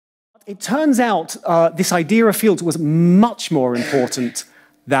it turns out this idea of fields was much more important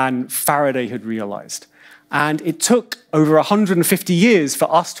than Faraday had realized. And it took over 150 years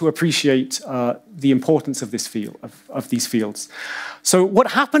for us to appreciate the importance of this field, of these fields. So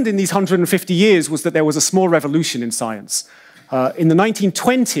what happened in these 150 years was that there was a small revolution in science. In the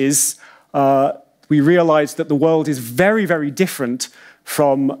 1920s, we realized that the world is very, very different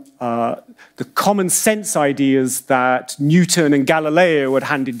from the common sense ideas that Newton and Galileo had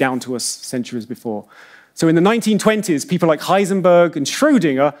handed down to us centuries before. So in the 1920s, people like Heisenberg and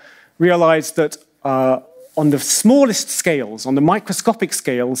Schrödinger realized that on the smallest scales, on the microscopic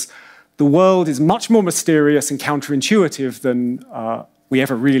scales, the world is much more mysterious and counterintuitive than we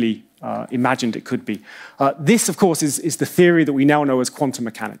ever really imagined it could be. This, of course, is the theory that we now know as quantum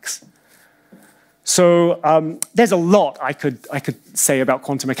mechanics. So there's a lot I could say about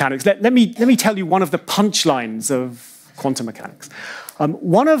quantum mechanics. Let me tell you one of the punchlines of quantum mechanics.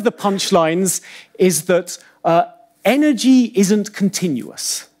 One of the punchlines is that energy isn't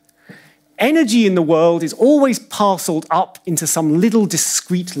continuous. Energy in the world is always parceled up into some little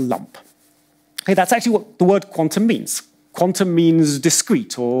discrete lump. Okay, that's actually what the word quantum means. Quantum means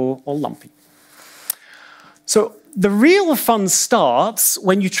discrete or lumpy. So the real fun starts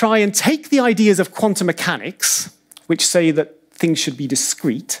when you try and take the ideas of quantum mechanics, which say that things should be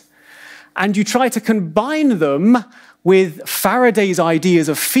discrete, and you try to combine them with Faraday's ideas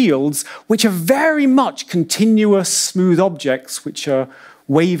of fields, which are very much continuous, smooth objects, which are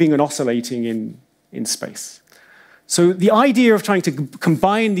waving and oscillating in space. So the idea of trying to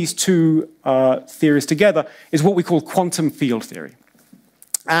combine these two theories together is what we call quantum field theory.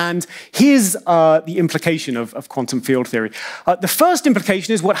 And here's the implication of quantum field theory. The first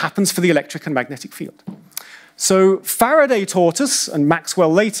implication is what happens for the electric and magnetic field. So Faraday taught us, and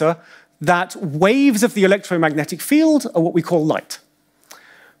Maxwell later, that waves of the electromagnetic field are what we call light.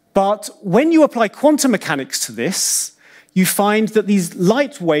 But when you apply quantum mechanics to this, you find that these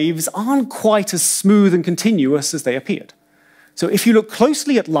light waves aren't quite as smooth and continuous as they appeared. So if you look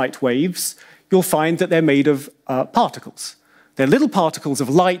closely at light waves, you'll find that they're made of particles. They're little particles of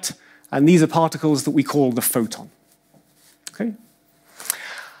light, and these are particles that we call the photon. Okay?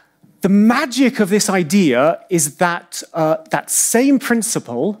 The magic of this idea is that that same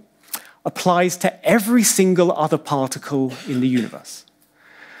principle applies to every single other particle in the universe.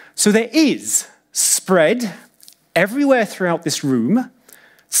 So there is spread everywhere throughout this room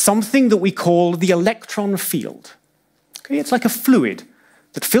something that we call the electron field. Okay? It's like a fluid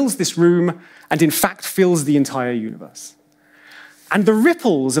that fills this room and in fact fills the entire universe. And the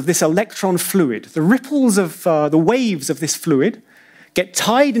ripples of this electron fluid, the ripples of the waves of this fluid, get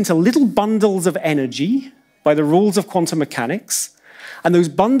tied into little bundles of energy by the rules of quantum mechanics, and those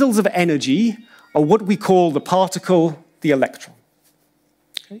bundles of energy are what we call the particle, the electron.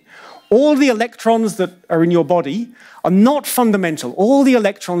 Okay? All the electrons that are in your body are not fundamental. All the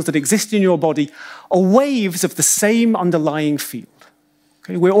electrons that exist in your body are waves of the same underlying field.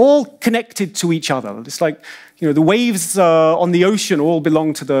 Okay? We're all connected to each other. It's like, you know, the waves on the ocean all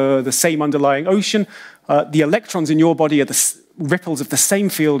belong to the same underlying ocean. The electrons in your body are the ripples of the same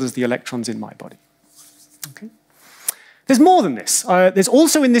field as the electrons in my body. Okay? There's more than this. There's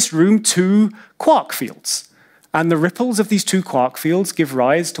also in this room two quark fields. And the ripples of these two quark fields give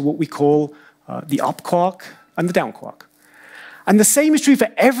rise to what we call the up quark and the down quark. And the same is true for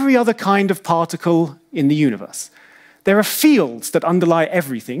every other kind of particle in the universe. There are fields that underlie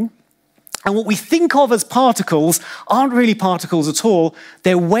everything. And what we think of as particles aren't really particles at all.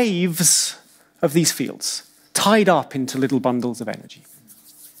 They're waves of these fields, tied up into little bundles of energy.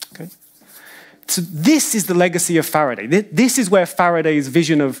 Okay? So this is the legacy of Faraday. This is where Faraday's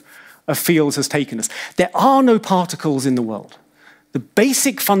vision of fields has taken us. There are no particles in the world. The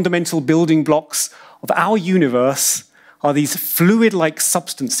basic fundamental building blocks of our universe are these fluid-like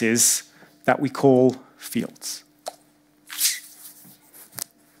substances that we call fields.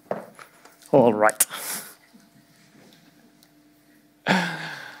 All right.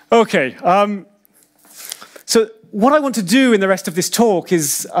 Okay. So what I want to do in the rest of this talk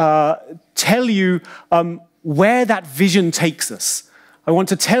is tell you where that vision takes us. I want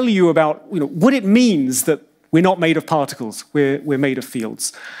to tell you about what it means that we're not made of particles, we're made of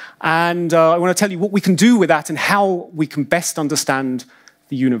fields. And I want to tell you what we can do with that and how we can best understand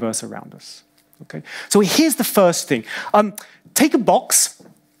the universe around us. Okay? So here's the first thing. Take a box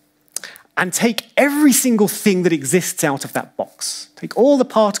and take every single thing that exists out of that box. Take all the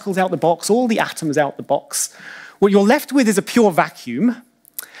particles out the box, all the atoms out the box. What you're left with is a pure vacuum,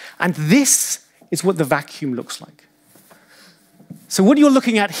 and this is what the vacuum looks like. So what you're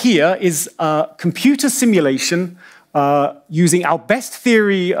looking at here is a computer simulation using our best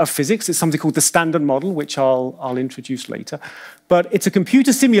theory of physics. It's something called the Standard Model, which I'll introduce later. But it's a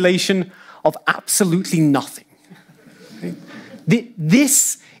computer simulation of absolutely nothing. Okay?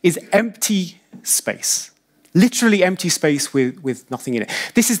 This is empty space. Literally empty space with nothing in it.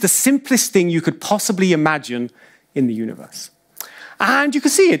 This is the simplest thing you could possibly imagine in the universe. And you can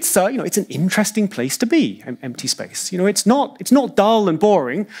see it's an interesting place to be, empty space. It's not dull and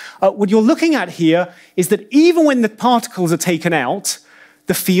boring. What you're looking at here is that even when the particles are taken out,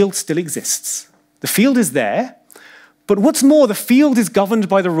 the field still exists. The field is there, but what's more, the field is governed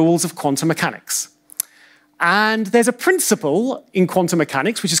by the rules of quantum mechanics. And there's a principle in quantum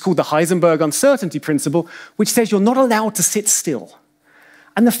mechanics, which is called the Heisenberg uncertainty principle, which says you're not allowed to sit still.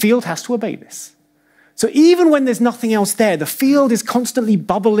 And the field has to obey this. So even when there's nothing else there, the field is constantly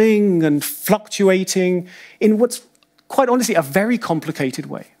bubbling and fluctuating in what's, quite honestly, a very complicated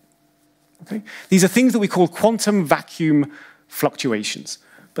way. Okay? These are things that we call quantum vacuum fluctuations.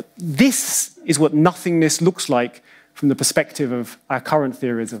 But this is what nothingness looks like from the perspective of our current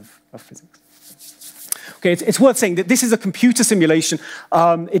theories of physics. Okay, it's worth saying that this is a computer simulation.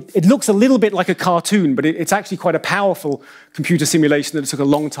 It looks a little bit like a cartoon, but it's actually quite a powerful computer simulation that it took a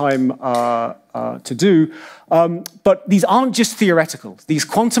long time to do. But these aren't just theoretical. These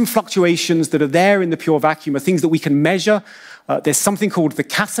quantum fluctuations that are there in the pure vacuum are things that we can measure. There's something called the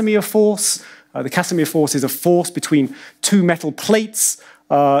Casimir force. The Casimir force is a force between two metal plates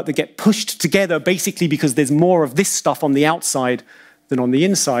that get pushed together basically because there's more of this stuff on the outside than on the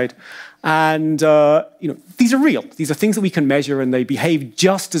inside. And these are real. These are things that we can measure, and they behave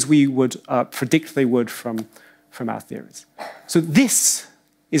just as we would predict they would from our theories. So this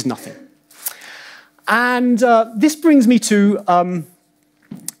is nothing. And this brings me to the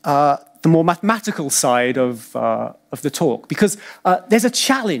more mathematical side of the talk, because there's a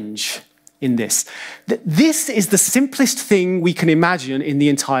challenge in this. This is the simplest thing we can imagine in the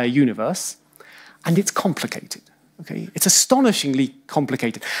entire universe, and it's complicated. Okay? It's astonishingly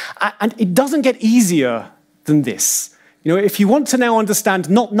complicated. And it doesn't get easier than this. If you want to now understand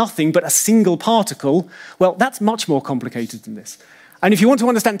not nothing, but a single particle, well, that's much more complicated than this. And if you want to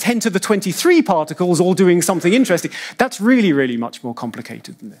understand 10 to the 23 particles all doing something interesting, that's really, really much more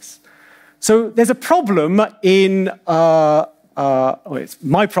complicated than this. So there's a problem in, it's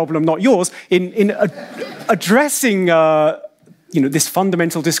my problem, not yours, in addressing this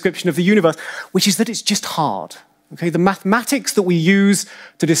fundamental description of the universe, which is that it's just hard. Okay, the mathematics that we use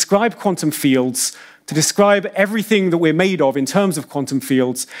to describe quantum fields, to describe everything that we're made of in terms of quantum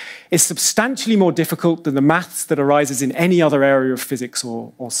fields, is substantially more difficult than the maths that arises in any other area of physics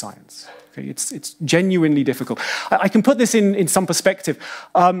or science. Okay, it's genuinely difficult. I can put this in some perspective.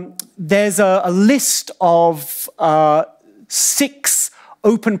 There's a list of 6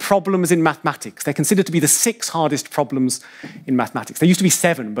 open problems in mathematics. They're considered to be the 6 hardest problems in mathematics. There used to be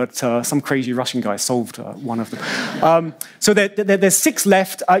 7, but some crazy Russian guy solved one of them. So there's 6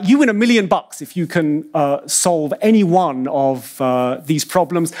 left. You win $1 million if you can solve any one of these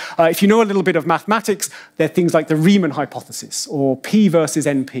problems. If you know a little bit of mathematics, they're things like the Riemann hypothesis or P versus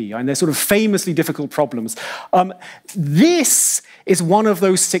NP, and they're sort of famously difficult problems. This is one of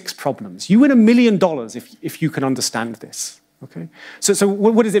those 6 problems. You win $1 million if you can understand this. Okay. So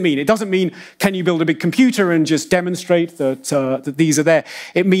what does it mean? It doesn't mean, can you build a big computer and just demonstrate that these are there?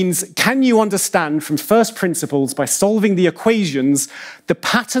 It means, can you understand from first principles, by solving the equations, the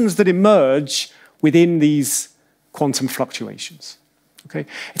patterns that emerge within these quantum fluctuations? Okay.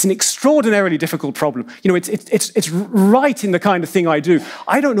 It's an extraordinarily difficult problem. It's right in the kind of thing I do.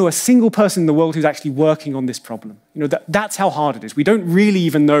 I don't know a single person in the world who's actually working on this problem. That's how hard it is. We don't really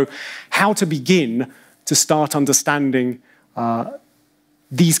even know how to begin to start understanding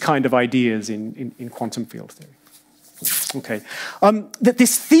these kind of ideas in quantum field theory. Okay,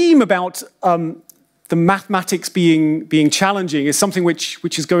 this theme about the mathematics being challenging is something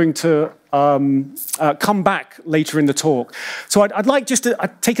which is going to come back later in the talk. So I'd like just to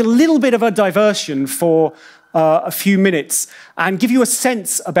take a little bit of a diversion for a few minutes and give you a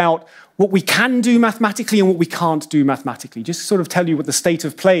sense about what we can do mathematically and what we can't do mathematically. Just to sort of tell you what the state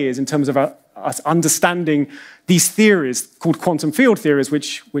of play is in terms of us understanding these theories called quantum field theories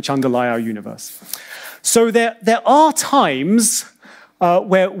which underlie our universe. So there are times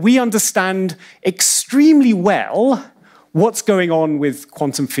where we understand extremely well what's going on with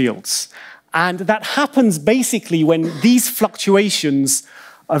quantum fields. And that happens basically when these fluctuations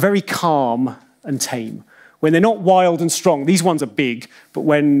are very calm and tame, when they're not wild and strong, these ones are big, but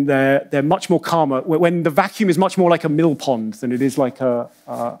when they're much more calmer, when the vacuum is much more like a mill pond than it is like a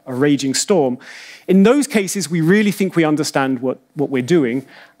raging storm, in those cases, we really think we understand what we're doing.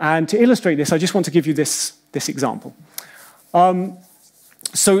 And to illustrate this, I just want to give you this example.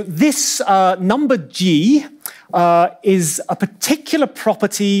 So this number G is a particular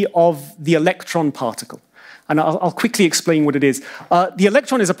property of the electron particle. And I'll quickly explain what it is. The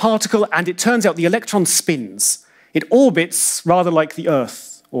electron is a particle, and it turns out the electron spins. It orbits rather like the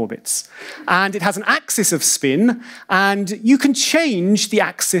Earth orbits. And it has an axis of spin, and you can change the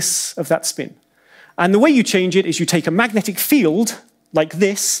axis of that spin. And the way you change it is you take a magnetic field, like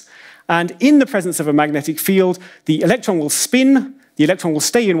this, and in the presence of a magnetic field, the electron will spin, the electron will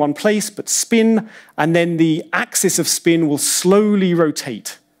stay in one place, but spin, and then the axis of spin will slowly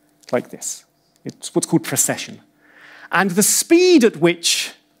rotate, like this. It's what's called precession. And the speed at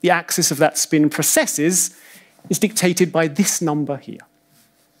which the axis of that spin precesses is dictated by this number here.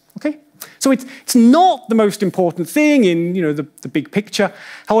 Okay? So it's not the most important thing in the big picture.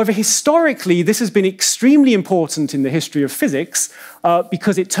 However, historically, this has been extremely important in the history of physics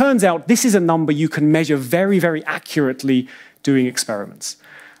because it turns out this is a number you can measure very, very accurately doing experiments.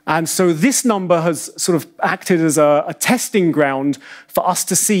 And so this number has sort of acted as a testing ground for us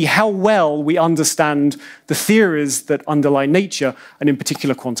to see how well we understand the theories that underlie nature, and in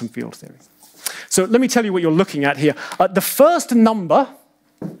particular quantum field theory. So let me tell you what you're looking at here. The first number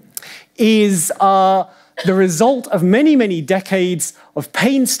is the result of many, many decades of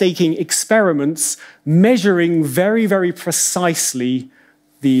painstaking experiments measuring very, very precisely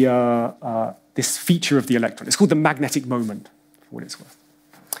this feature of the electron. It's called the magnetic moment, for what it's worth.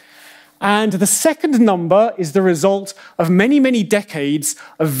 And the second number is the result of many, many decades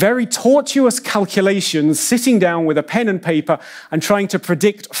of very tortuous calculations, sitting down with a pen and paper and trying to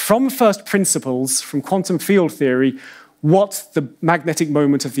predict from first principles, from quantum field theory, what the magnetic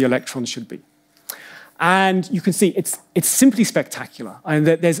moment of the electron should be. And you can see it's simply spectacular. And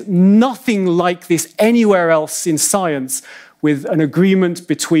there's nothing like this anywhere else in science, with an agreement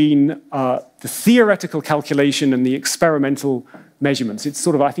between the theoretical calculation and the experimental measurements. It's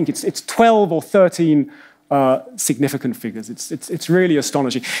sort of, I think it's 12 or 13 significant figures. It's really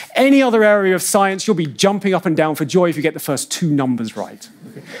astonishing. Any other area of science, you'll be jumping up and down for joy if you get the first two numbers right.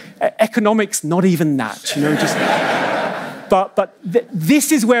 Okay. Economics, not even that. But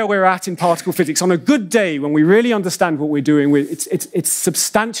this is where we're at in particle physics. On a good day, when we really understand what we're doing, it's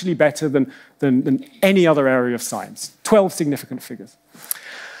substantially better than any other area of science. 12 significant figures.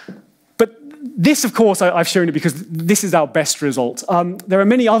 But this, of course, I've shown it because this is our best result. There are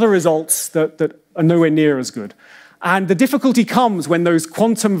many other results that are nowhere near as good. And the difficulty comes when those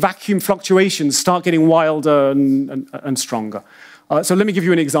quantum vacuum fluctuations start getting wilder and stronger. So let me give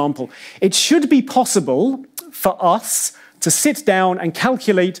you an example. It should be possible for us to sit down and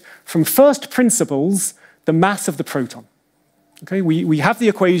calculate from first principles the mass of the proton. Okay, we have the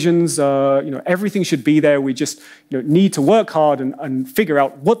equations, everything should be there. We just need to work hard and figure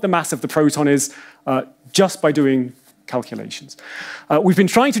out what the mass of the proton is just by doing calculations. We've been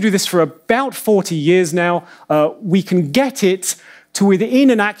trying to do this for about 40 years now. We can get it to within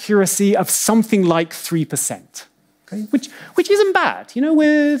an accuracy of something like 3%. Okay? Which isn't bad.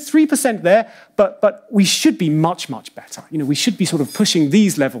 We're 3% there, but we should be much, much better. We should be sort of pushing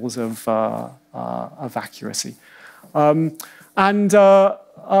these levels of accuracy. The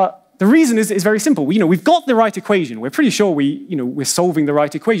reason is very simple. We've got the right equation. We're pretty sure we're solving the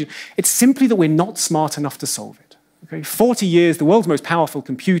right equation. It's simply that we're not smart enough to solve it. Okay? 40 years, the world's most powerful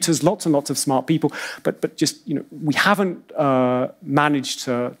computers, lots and lots of smart people, but just we haven't managed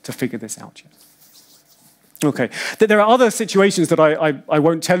to figure this out yet. Okay, there are other situations that I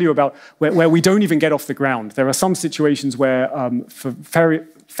won't tell you about where we don't even get off the ground. There are some situations where, for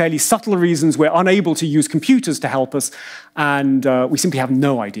fairly subtle reasons, we're unable to use computers to help us, and we simply have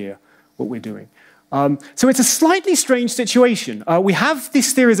no idea what we're doing. So it's a slightly strange situation. We have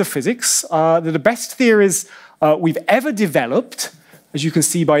these theories of physics. They're the best theories we've ever developed, as you can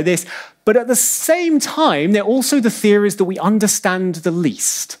see by this, but at the same time, they're also the theories that we understand the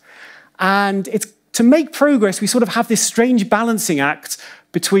least. And to make progress, we sort of have this strange balancing act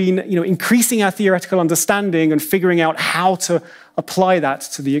between increasing our theoretical understanding and figuring out how to apply that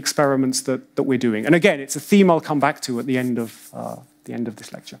to the experiments that we're doing. And again, it's a theme I'll come back to at the end of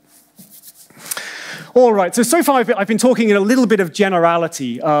this lecture. All right, so far I've been talking in a little bit of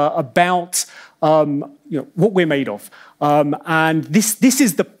generality about what we're made of. And this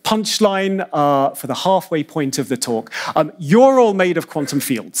is the punchline for the halfway point of the talk. You're all made of quantum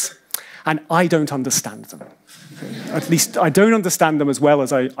fields. And I don't understand them. At least I don't understand them as well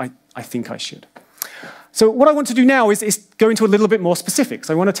as I think I should. So what I want to do now is go into a little bit more specifics.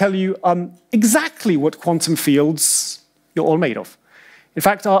 I want to tell you exactly what quantum fields you're all made of. In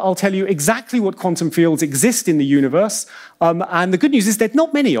fact, I'll tell you exactly what quantum fields exist in the universe, and the good news is there's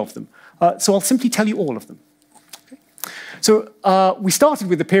not many of them. So I'll simply tell you all of them. Okay. So we started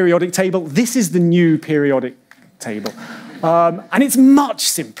with the periodic table. This is the new periodic table. And it's much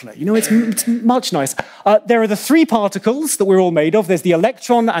simpler, you know, it's much nicer. There are the three particles that we're all made of. There's the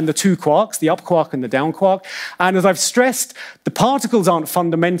electron and the two quarks, the up quark and the down quark. And as I've stressed, the particles aren't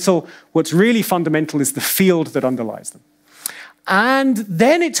fundamental. What's really fundamental is the field that underlies them. And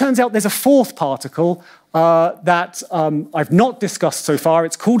then it turns out there's a fourth particle that I've not discussed so far.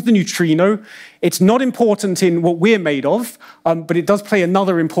 It's called the neutrino. It's not important in what we're made of, but it does play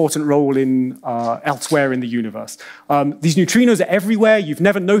another important role in elsewhere in the universe. These neutrinos are everywhere. You've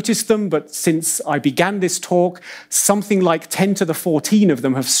never noticed them, but since I began this talk, something like 10 to the 14 of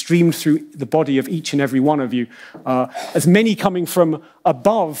them have streamed through the body of each and every one of you. As many coming from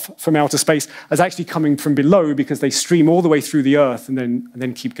above, from outer space, as actually coming from below, because they stream all the way through the Earth and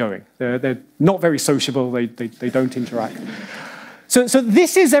then keep going. They're not very sociable. They don't interact. So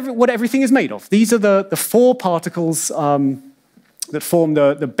this is what everything is made of. These are the four particles that form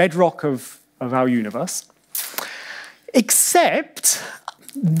the bedrock of our universe. Except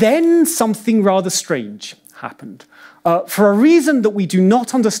then something rather strange happened. For a reason that we do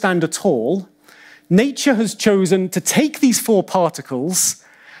not understand at all, nature has chosen to take these four particles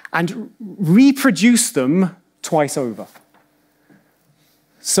and reproduce them twice over.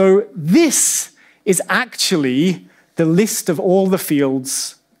 So this is actually the list of all the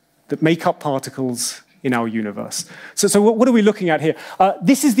fields that make up particles in our universe. So what are we looking at here?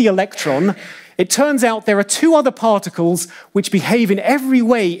 This is the electron. It turns out there are two other particles which behave in every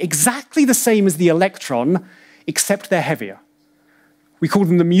way exactly the same as the electron, except they're heavier. We call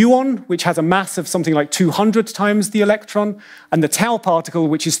them the muon, which has a mass of something like 200 times the electron, and the tau particle,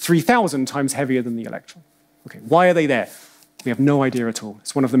 which is 3,000 times heavier than the electron. Okay, why are they there? We have no idea at all.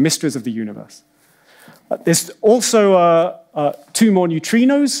 It's one of the mysteries of the universe. There's also two more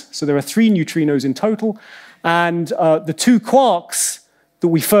neutrinos, so there are 3 neutrinos in total, and the 2 quarks that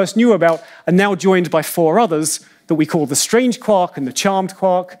we first knew about are now joined by 4 others that we call the strange quark and the charmed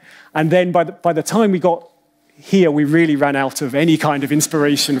quark, and then by the time we got here, we really ran out of any kind of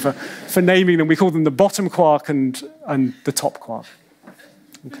inspiration for naming them. We call them the bottom quark and the top quark.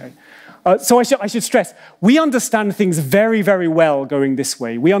 Okay. So I should stress, we understand things very, very well going this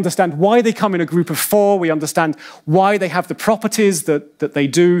way. We understand why they come in a group of 4. We understand why they have the properties that they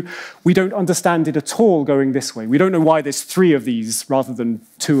do. We don't understand it at all going this way. We don't know why there's 3 of these rather than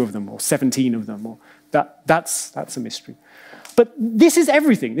 2 of them or 17 of them. Or that's a mystery. But this is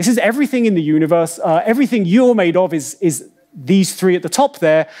everything. This is everything in the universe. Everything you're made of is these 3 at the top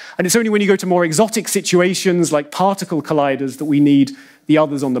there. And it's only when you go to more exotic situations like particle colliders that we need the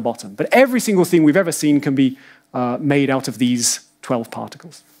others on the bottom. But every single thing we've ever seen can be made out of these 12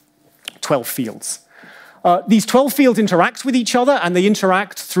 particles, 12 fields. These 12 fields interact with each other, and they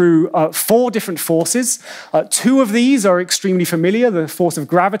interact through 4 different forces. 2 of these are extremely familiar, the force of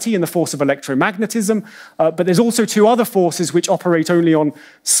gravity and the force of electromagnetism. But there's also 2 other forces which operate only on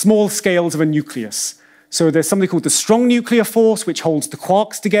small scales of a nucleus. So there's something called the strong nuclear force, which holds the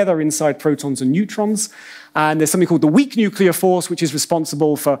quarks together inside protons and neutrons. And there's something called the weak nuclear force, which is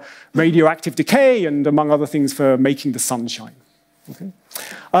responsible for radioactive decay and, among other things, for making the sun shine. Okay.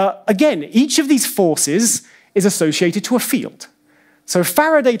 Again, each of these forces is associated to a field. So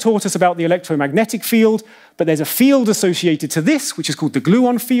Faraday taught us about the electromagnetic field, but there's a field associated to this, which is called the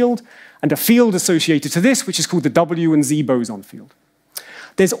gluon field, and a field associated to this, which is called the W and Z boson field.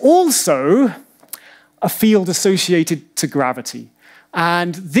 There's also a field associated to gravity.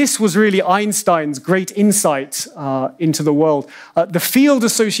 And this was really Einstein's great insight into the world. The field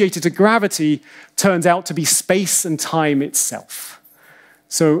associated to gravity turns out to be space and time itself.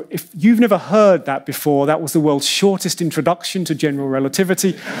 So if you've never heard that before, that was the world's shortest introduction to general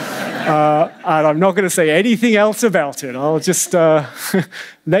relativity. And I'm not going to say anything else about it. I'll just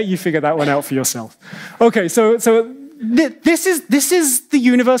let you figure that one out for yourself. Okay, so this is the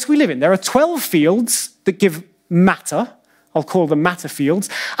universe we live in. There are 12 fields that give matter. I'll call them matter fields,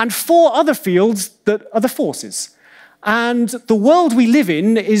 and 4 other fields that are the forces. And the world we live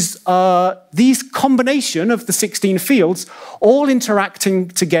in is these combination of the 16 fields all interacting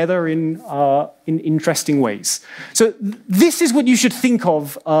together in interesting ways. So this is what you should think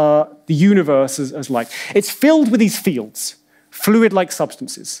of the universe as like. It's filled with these fields, fluid-like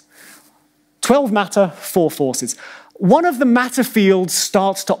substances. 12 matter, 4 forces. One of the matter fields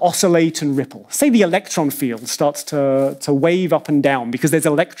starts to oscillate and ripple. Say the electron field starts to wave up and down because there's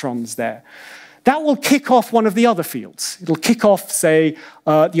electrons there. that will kick off one of the other fields. It'll kick off, say,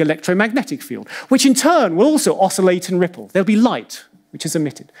 the electromagnetic field, which in turn will also oscillate and ripple. There'll be light, which is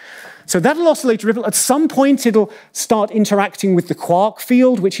emitted. So that'll oscillate and ripple. At some point, it'll start interacting with the quark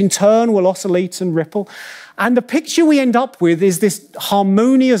field, which in turn will oscillate and ripple. And the picture we end up with is this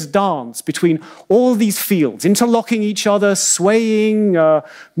harmonious dance between all these fields, interlocking each other, swaying,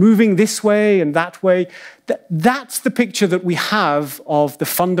 moving this way and that way. That's the picture that we have of the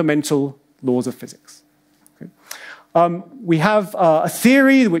fundamental laws of physics. Okay. We have a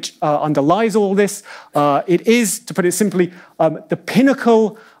theory which underlies all this. It is, to put it simply, the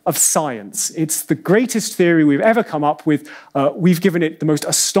pinnacle of science. It's the greatest theory we've ever come up with. We've given it the most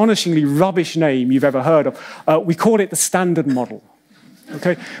astonishingly rubbish name you've ever heard of. We call it the Standard Model.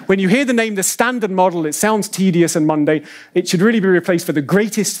 Okay? When you hear the name the Standard Model, it sounds tedious and mundane. It should really be replaced for the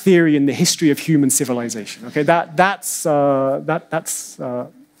greatest theory in the history of human civilization. Okay? That's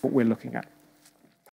what we're looking at.